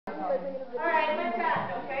Alright, what's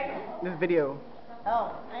that? Okay? This video.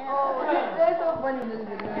 Oh, I know. That's so funny in this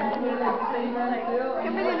video.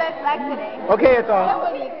 Kimberly looks black today. Okay, it's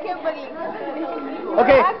off. Kimberly.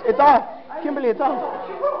 Okay, it's off. Kimberly, it's off.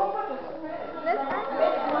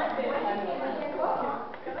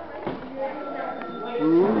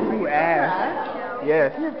 Ooh, ass.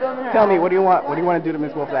 Yes. Tell me, what do you want? What do you want to do to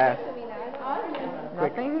Miss Wolf's ass?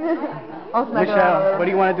 Nothing. Oh, smack Michelle, what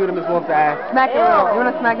do you want to do to Miss Wolf's ass? Smack it. You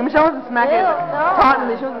want to smack it? Michelle wants to smack it.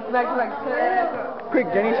 Tauntingly, she wants to smack it like. Quick,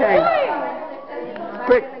 Jenny Chang.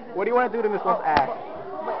 Quick, what do you want to do to Miss Wolf's ass?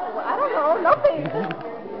 I don't know. Nothing.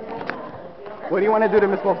 What do you want to do to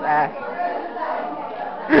Miss Wolf's ass?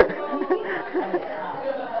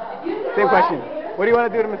 Same question. What do you want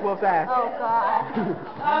to do to Miss Wolf's ass? Oh, God.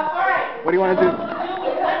 Alright. What do you want to do?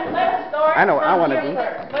 Let's start. I know what I want to do.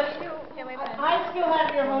 I still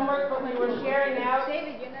have your homework, but we were sharing out,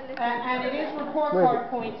 and it is report card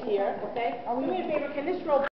points here, okay? Do me a favor, can this roll